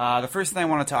 The first thing I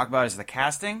want to talk about is the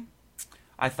casting.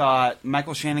 I thought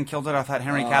Michael Shannon killed it. I thought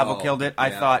Henry Cavill killed it. I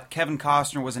thought Kevin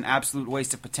Costner was an absolute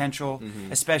waste of potential,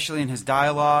 especially in his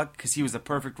dialogue, because he was the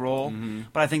perfect role.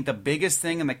 But I think the biggest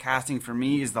thing in the casting for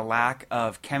me is the lack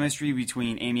of chemistry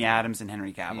between Amy Adams and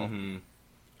Henry Cavill.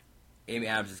 Amy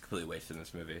Adams is completely wasted in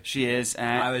this movie. She is.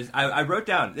 And I wrote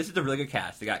down, this is a really good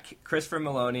cast. They got Christopher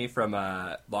Maloney from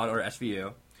Law & Order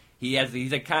SVU.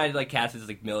 He's kind of cast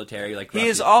as military. He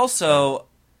is also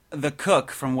the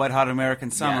cook from Wet Hot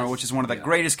American Summer, Yes. which is one of the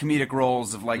greatest comedic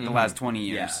roles of the last 20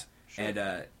 years. Yeah.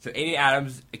 And so Amy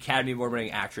Adams, Academy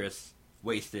Award-winning actress,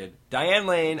 wasted. Diane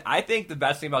Lane, I think the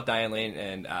best thing about Diane Lane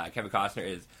and Kevin Costner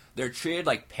is they're treated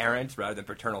like parents rather than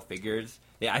paternal figures.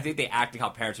 I think they act like how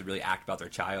parents would really act about their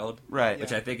child. Right.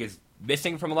 Which I think is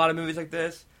missing from a lot of movies like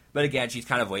this. But again, she's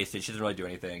kind of wasted. She doesn't really do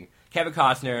anything. Kevin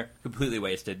Costner, completely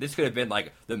wasted. This could have been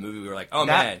the movie we were like,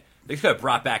 man, they could have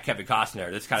brought back Kevin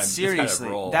Costner. This kind of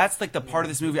role. That's the part of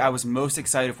this movie I was most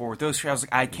excited for. With those three, I was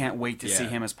like, I can't wait to see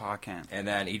him as Pa Kent. And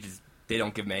then they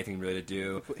don't give him anything really to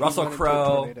do. Russell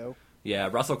Crowe. Yeah,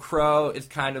 Russell Crowe is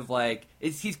kind of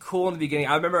he's cool in the beginning.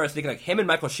 I remember I was thinking him and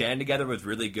Michael Shannon together was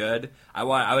really good. I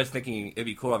was thinking it'd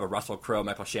be cool to have a Russell Crowe,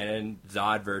 Michael Shannon,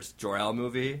 Zod versus Jor-El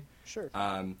movie. Sure.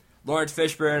 Lawrence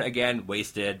Fishburne, again,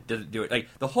 wasted. Doesn't do it.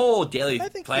 The whole Daily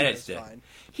Planet stuff.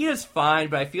 He does fine,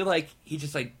 but I feel like he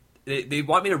just they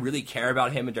want me to really care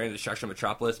about him during the destruction of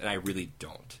Metropolis, and I really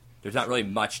don't. There's not really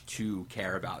much to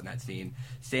care about in that scene.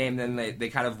 Same, then they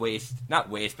kind of not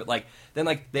waste, but then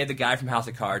they have the guy from House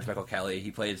of Cards, Michael Kelly. He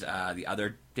plays the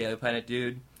other Daily Planet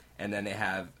dude, And then they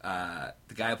have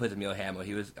the guy who plays Emil Hamill.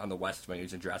 He was on The West Wing. He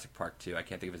was in Jurassic Park 2. I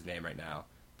can't think of his name right now.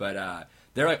 But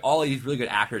they're like all these really good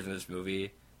actors in this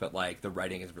movie, but like the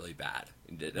writing is really bad.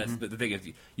 That's the thing is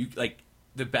you like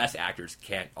the best actors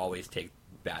can't always take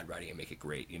bad writing and make it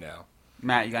great. You know.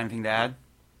 Matt, you got anything to add?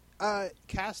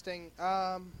 Casting.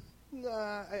 I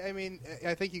mean,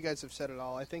 I think you guys have said it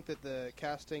all. I think that the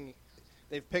casting,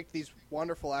 they've picked these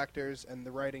wonderful actors, and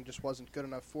the writing just wasn't good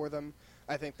enough for them.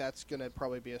 I think that's going to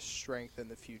probably be a strength in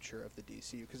the future of the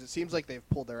DCU, because it seems like they've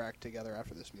pulled their act together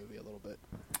after this movie a little bit.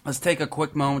 Let's take a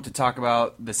quick moment to talk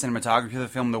about the cinematography of the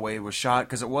film, the way it was shot,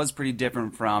 because it was pretty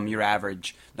different from your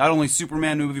average, not only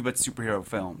Superman movie, but superhero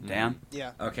film. Dan?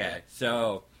 Yeah. Okay,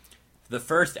 so the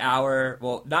first hour,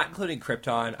 well, not including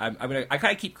Krypton. I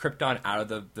kind of keep Krypton out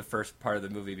of the first part of the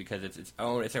movie because it's its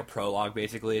own. It's like a prologue,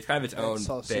 basically. It's kind of its own It's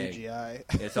all thing. CGI.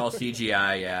 It's all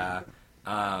CGI, yeah.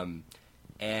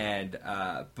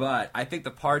 But I think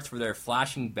the parts where they're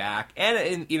flashing back,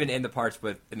 and even in the parts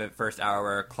in the first hour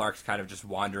where Clark's kind of just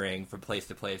wandering from place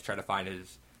to place, trying to find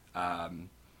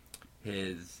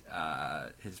his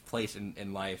place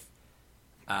in life.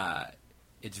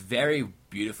 It's very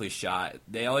beautifully shot.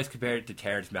 They always compare it to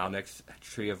Terrence Malick's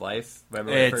Tree of Life.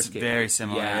 Remember when it It's first came? very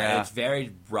similar, yeah. It's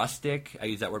very rustic. I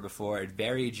used that word before. It's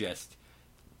very just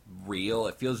real.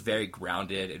 It feels very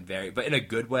grounded and but in a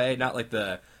good way. Not like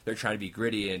they're trying to be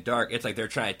gritty and dark. It's like they're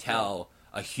trying to tell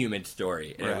a human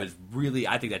story. And Right. it was really,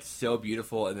 I think that's so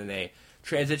beautiful. And then they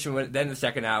transition. Then the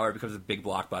second hour it becomes a big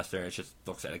blockbuster. And it just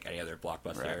looks like any other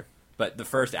blockbuster. Right. But the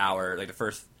first hour, like the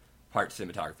first part,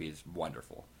 cinematography is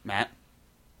wonderful. Matt?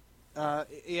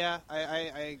 Yeah,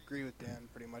 I agree with Dan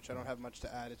pretty much. I don't have much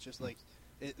to add. It's just like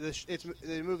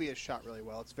the movie is shot really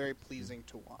well. It's very pleasing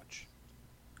to watch.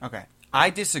 Okay.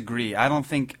 I disagree. I don't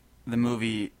think the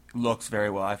movie looks very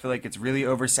well. I feel like it's really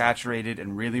oversaturated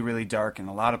and really, really dark in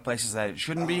a lot of places that it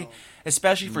shouldn't be,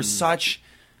 especially for such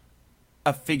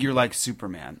a figure like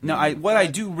Superman. Now, what I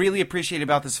do really appreciate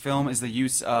about this film is the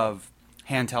use of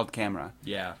handheld camera.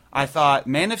 Yeah. I thought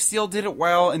Man of Steel did it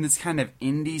well in this kind of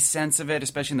indie sense of it,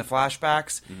 especially in the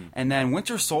flashbacks. And then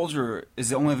Winter Soldier is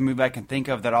the only other movie I can think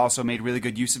of that also made really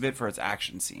good use of it for its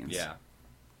action scenes. Yeah.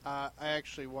 I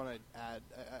actually want to add.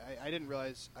 I didn't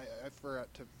realize I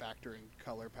forgot to factor in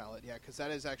color palette. Yeah, because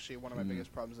that is actually one of my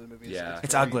biggest problems in the movie. Yeah.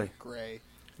 It's very ugly. gray.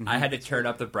 I had to turn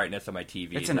up the brightness on my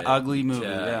TV. It's an ugly movie, to,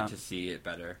 yeah. to see it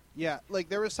better. Yeah, like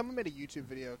there was someone made a YouTube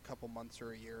video a couple months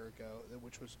or a year ago,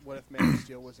 which was what if Man of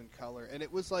Steel was in color, and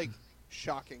it was like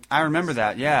shocking. I remember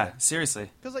that, yeah,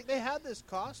 seriously. Because like they had this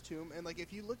costume, and like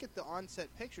if you look at the on-set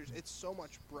pictures, it's so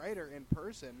much brighter in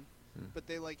person, but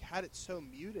they like had it so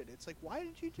muted. It's like, why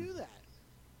did you do that?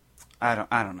 I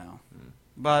don't know.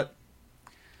 But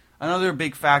another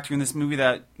big factor in this movie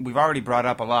that we've already brought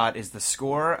up a lot is the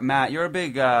score. Matt, you're a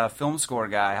big film score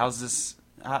guy. How's this?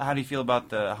 How do you feel about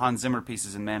the Hans Zimmer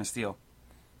pieces in Man of Steel?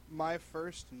 My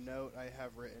first note I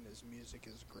have written is music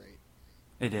is great.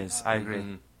 It is. I agree.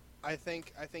 Mhm. I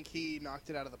think he knocked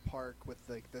it out of the park with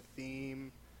like the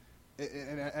theme,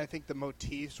 and I think the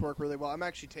motifs work really well. I'm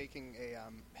actually taking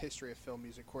a history of film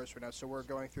music course right now, so we're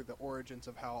going through the origins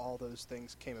of how all those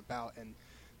things came about. And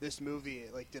this movie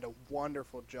like did a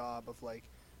wonderful job of like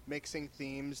mixing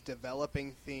themes,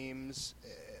 developing themes.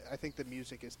 I think the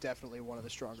music is definitely one of the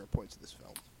stronger points of this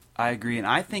film. I agree, and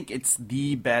I think it's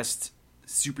the best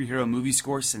superhero movie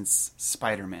score since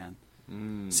Spider-Man.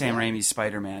 Sam Raimi's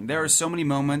Spider-Man. There are so many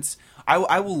moments.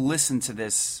 I will listen to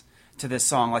this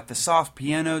song, like the soft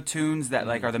piano tunes that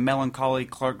like are the melancholy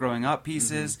Clark growing up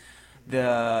pieces,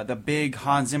 the big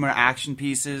Hans Zimmer action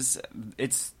pieces.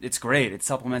 It's great. It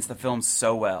supplements the film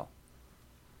so well.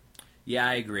 Yeah,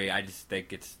 I agree. I just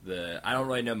think I don't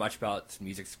really know much about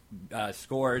music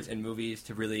scores in movies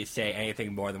to really say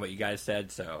anything more than what you guys said.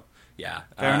 So yeah,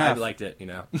 Fair enough. I liked it. You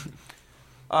know.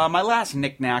 My last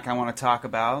knick-knack I want to talk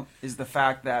about is the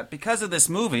fact that because of this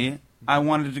movie, I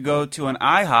wanted to go to an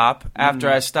IHOP after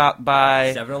I stopped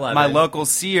by 7-Eleven. my local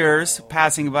Sears,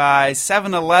 passing by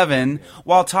 7-Eleven,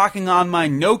 while talking on my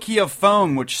Nokia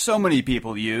phone, which so many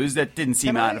people use that didn't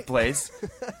seem out of place.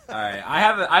 All right, I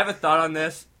have a thought on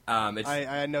this. I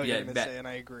know what you're going to say, and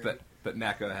I agree. But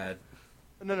Matt, go ahead.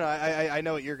 No, I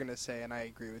know what you're going to say, and I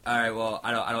agree with you. All right,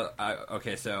 well,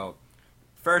 okay, so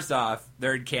first off,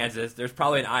 they're in Kansas. There's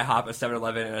probably an IHOP, a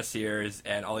 7-Eleven, and a Sears,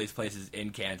 and all these places in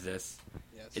Kansas.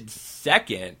 Yes. And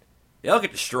second, they all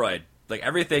get destroyed. Like,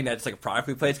 everything that's like a product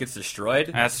placement gets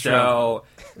destroyed. That's so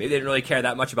maybe they didn't really care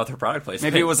that much about their product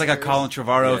placement. Maybe it was like a Colin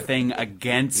Trevorrow Yeah. thing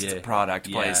against Yeah. product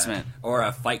Yeah. placement. Or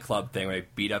a Fight Club thing where they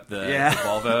beat up the Yeah.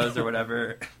 Volvos or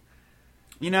whatever.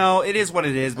 You know, it is what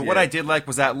it is. But what Yeah. I did like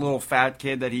was that little fat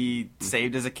kid that he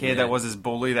saved as a kid. Yeah. That was his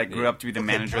bully that grew Yeah. up to be the Okay,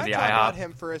 manager of can the I talk about IHOP.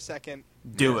 him for a second?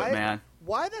 Do it, man.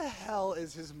 Why the hell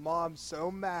is his mom so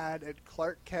mad at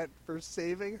Clark Kent for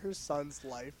saving her son's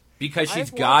life? Because I've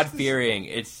she's watched God this- fearing. I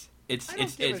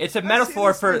don't give It's a I've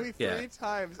metaphor seen for this movie 3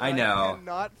 times. I and know. I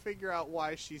cannot figure out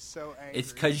why she's so angry.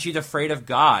 It's because she's afraid of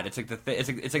God. It's like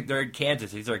it's like they're in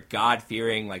Kansas. These are God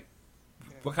fearing, like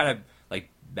what kind of like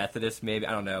Methodist maybe,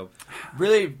 I don't know.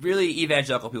 Really, really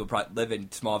evangelical people probably live in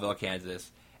Smallville,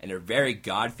 Kansas, and they're very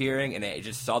God fearing, and they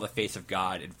just saw the face of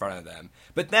God in front of them.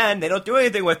 But then they don't do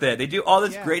anything with it. They do all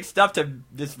this Yeah. great stuff to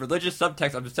this religious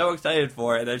subtext. I'm so excited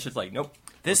for, and then it's just like nope.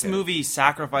 This Okay. movie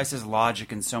sacrifices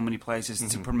logic in so many places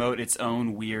to promote its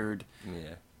own weird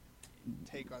Yeah,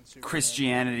 take on Superman.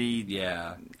 Christianity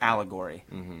yeah. allegory.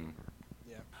 Mm-hmm.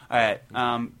 Yeah. All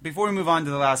right. Before we move on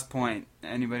to the last point,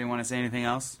 anybody want to say anything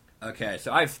else? Okay,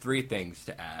 so I have 3 things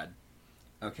to add.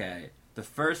 Okay, the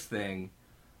first thing,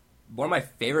 one of my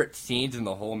favorite scenes in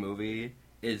the whole movie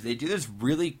is they do this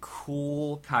really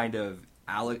cool kind of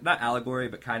not allegory,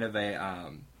 but kind of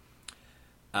a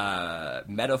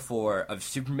metaphor of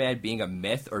Superman being a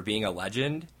myth or being a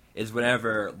legend. Is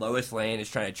whenever Lois Lane is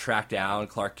trying to track down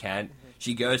Clark Kent,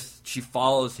 she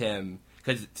follows him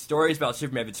because stories about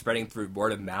Superman have been spreading through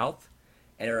word of mouth,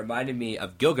 and it reminded me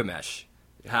of Gilgamesh.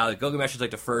 How Gilgamesh is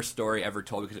like the first story ever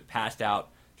told because it passed out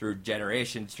through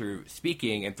generations, through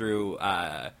speaking and through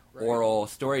oral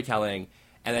storytelling,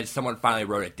 and then someone finally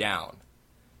wrote it down.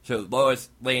 So Lois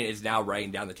Lane is now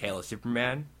writing down the tale of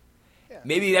Superman. Yeah.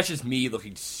 Maybe that's just me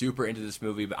looking super into this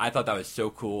movie, but I thought that was so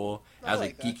cool. I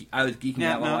like that. I was geeking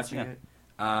Yeah, out while no, watching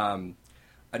yeah. it.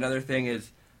 Another thing is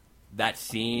that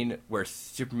scene where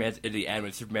Superman's at the end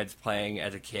when Superman's playing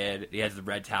as a kid, he has the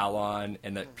red towel on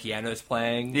and the piano's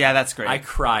playing. Yeah, that's great. I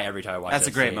cry every time I watch. That's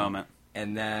that a great scene. moment.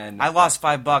 And then I lost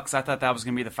 $5. I thought that was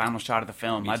going to be the final shot of the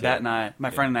film. Me My too.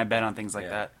 my friend and I bet on things like yeah,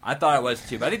 that. I thought it was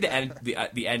too, but I think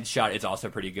the end shot is also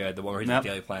pretty good. The one where he's Yep. at the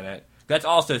Daily Planet. That's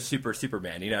also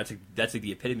Superman. You know, that's like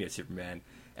the epitome of Superman.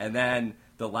 And then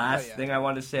the last yeah. thing I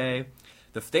wanted to say,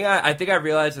 the thing I think I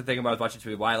realized the thing about watching this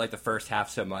movie, why I like the first half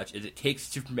so much, is it takes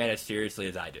Superman as seriously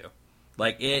as I do.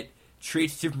 Like it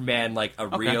treats Superman like a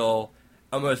real,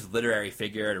 almost literary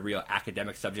figure and a real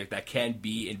academic subject that can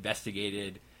be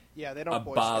investigated Yeah, they don't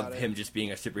Boy above Scout it. him just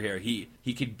being a superhero.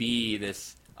 He could be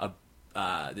this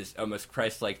this almost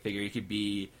Christ-like figure. He could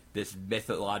be this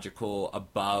mythological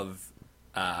above,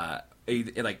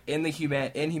 like in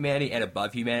humanity and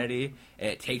above humanity. And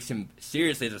it takes him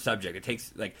seriously as a subject. It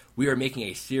takes like we are making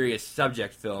a serious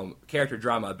subject film, character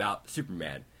drama about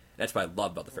Superman. That's what I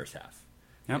love about the first half.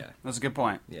 Yep, Yeah. that's a good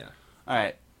point. Yeah. All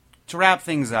right. To wrap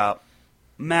things up,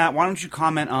 Matt, why don't you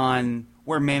comment on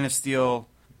where Man of Steel...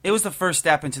 It was the first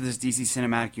step into this DC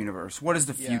cinematic universe. What does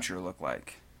the Yeah. future look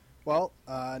like? Well,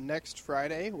 next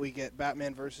Friday we get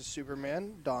Batman vs.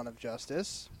 Superman: Dawn of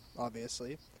Justice,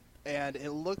 obviously, and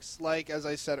it looks like, as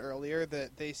I said earlier,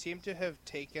 that they seem to have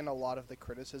taken a lot of the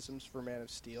criticisms for Man of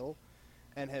Steel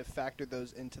and have factored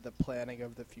those into the planning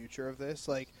of the future of this,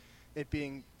 like it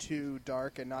being too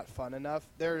dark and not fun enough.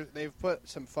 They've put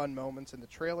some fun moments in the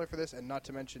trailer for this, and not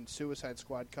to mention Suicide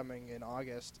Squad coming in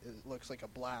August. It looks like a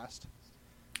blast.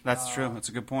 That's true. That's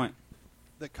a good point.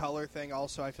 The color thing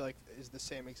also, I feel like, is the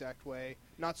same exact way.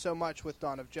 Not so much with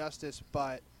Dawn of Justice,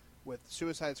 but with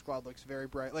Suicide Squad looks very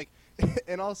bright. Like,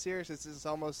 in all seriousness, it's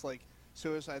almost like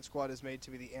Suicide Squad is made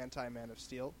to be the anti-Man of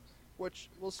Steel, which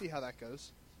we'll see how that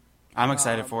goes. I'm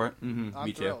excited for it. Mm-hmm. I'm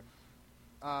Me too. thrilled.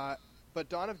 But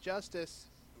Dawn of Justice,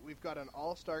 we've got an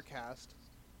all-star cast.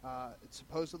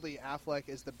 Supposedly Affleck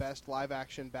is the best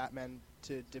live-action Batman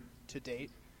to date.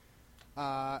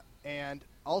 And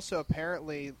also,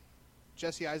 apparently,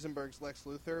 Jesse Eisenberg's Lex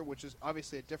Luthor, which is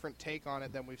obviously a different take on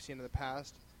it than we've seen in the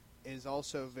past, is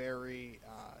also very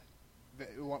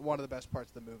one of the best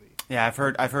parts of the movie. Yeah,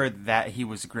 I've heard that he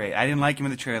was great. I didn't like him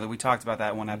in the trailer. We talked about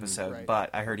that one episode, Right. but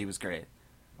I heard he was great.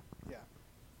 Yeah.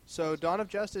 So Dawn of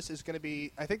Justice is going to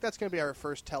be, I think that's going to be our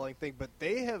first telling thing, but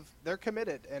they're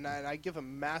committed, and I give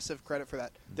them massive credit for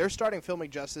that. They're starting filming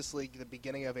Justice League the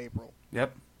beginning of April.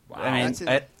 Yep. Wow. I mean, That's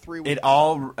in 3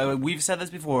 weeks. we've said this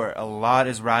before, a lot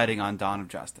is riding on Dawn of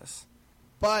Justice.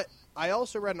 But I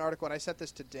also read an article, and I sent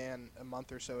this to Dan a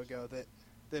month or so ago,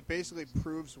 that basically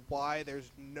proves why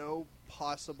there's no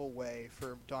possible way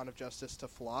for Dawn of Justice to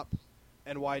flop,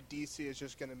 and why DC is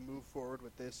just going to move forward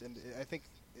with this. And I think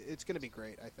it's going to be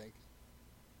great, I think.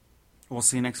 We'll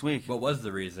see you next week. What was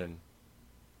the reason?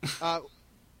 That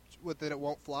it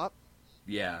won't flop?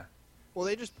 Yeah. Well,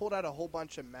 they just pulled out a whole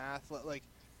bunch of math. Like,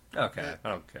 Okay, I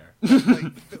don't care.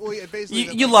 Like, well, yeah,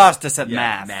 basically You lost us at Yeah,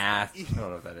 math. Math. I don't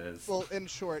know what that is. Well, in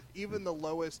short, even the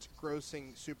lowest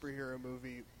grossing superhero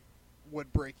movie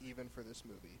would break even for this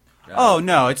movie. Oh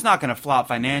no, it's not going to flop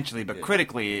financially, but Yeah.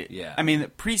 critically, Yeah. I mean,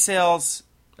 pre-sales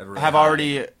Really have high.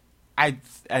 already.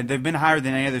 They've been higher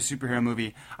than any other superhero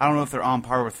movie. I don't know if they're on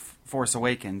par with Force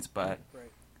Awakens, but Right.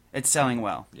 it's selling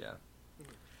well. Yeah.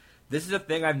 This is a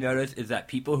thing I've noticed is that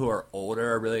people who are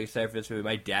older are really excited for this movie.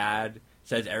 My dad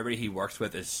says everybody he works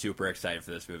with is super excited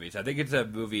for this movie. So I think it's a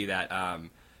movie that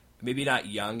maybe not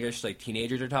youngish, like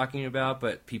teenagers are talking about,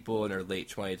 but people in their late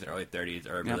 20s and early 30s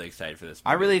are really excited for this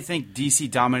movie. I really think DC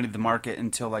dominated the market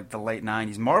until like the late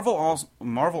 '90s.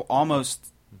 Marvel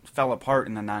almost fell apart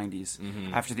in the '90s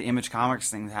after the Image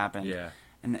Comics things happened. Yeah.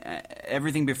 And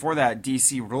everything before that,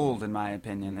 DC ruled, in my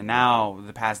opinion. And now,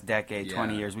 the past decade,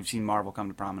 20 years, we've seen Marvel come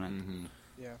to prominence.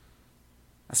 Yeah.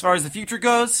 As far as the future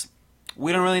goes,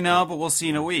 we don't really know, but we'll see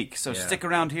in a week. So Yeah. stick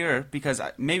around here, because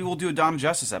maybe we'll do a Dawn of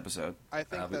Justice episode. I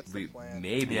think that's the plan.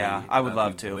 Maybe. Yeah, I would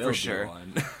love we to, will for do sure.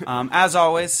 one. As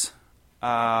always,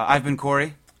 I've been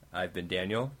Corey. I've been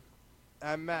Daniel.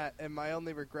 I'm Matt, and my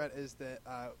only regret is that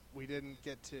we didn't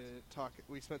get to talk.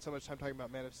 We spent so much time talking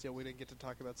about Man of Steel, we didn't get to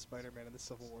talk about Spider-Man in the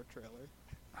Civil War trailer.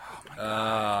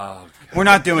 Oh, We're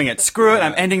not doing it. Screw it.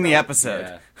 I'm ending the episode.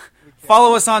 yeah.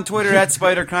 Follow us on Twitter at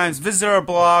SpiderCrimes. Visit our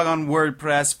blog on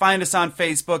WordPress. Find us on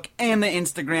Facebook and the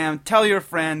Instagram. Tell your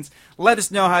friends. Let us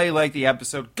know how you like the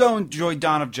episode. Go enjoy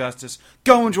Dawn of Justice.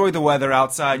 Go enjoy the weather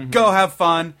outside. Go have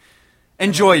fun.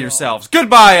 Enjoy yourselves.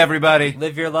 Goodbye, everybody.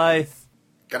 Live your life.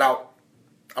 Get out.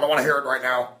 I don't want to hear it right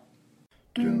now.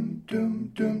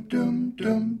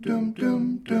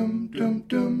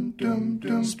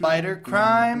 Spider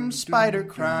crimes,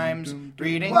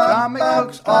 reading comic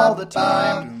books all the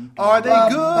time. Are they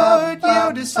good?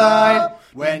 You decide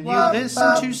when you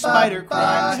listen to Spider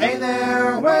Crimes. Hey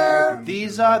there, where?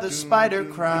 These are the Spider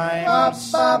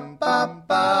Crimes.